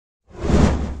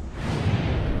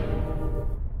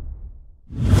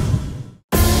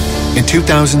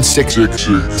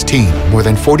2016, more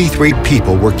than 43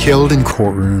 people were killed in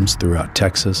courtrooms throughout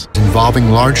Texas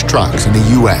involving large trucks in the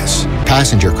U.S.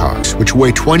 Passenger cars, which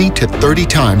weigh 20 to 30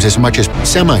 times as much as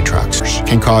semi-trucks,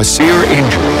 can cause severe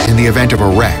injuries in the event of a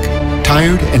wreck.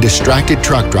 Tired and distracted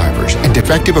truck drivers and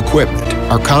defective equipment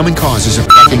are common causes of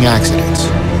trucking accidents.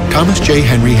 Thomas J.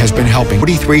 Henry has been helping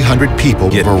 4,300 people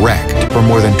get Erect for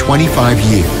more than 25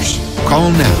 years.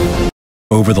 Call now.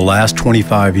 Over the last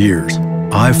 25 years,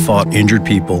 I've fought injured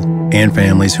people and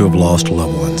families who have lost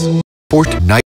loved ones. Fortnite.